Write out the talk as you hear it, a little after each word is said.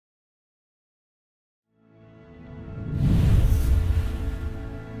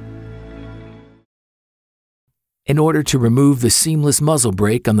In order to remove the seamless muzzle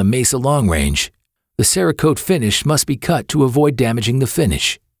brake on the Mesa long range, the Cerakote finish must be cut to avoid damaging the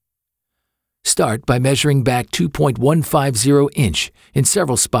finish. Start by measuring back 2.150 inch in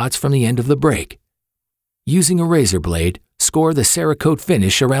several spots from the end of the brake. Using a razor blade, score the Cerakote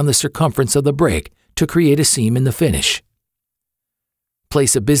finish around the circumference of the brake to create a seam in the finish.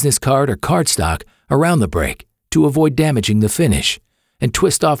 Place a business card or cardstock around the brake to avoid damaging the finish, and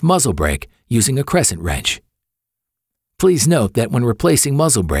twist off muzzle brake using a crescent wrench. Please note that when replacing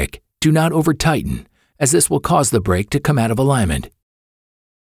muzzle brake, do not over-tighten, as this will cause the brake to come out of alignment.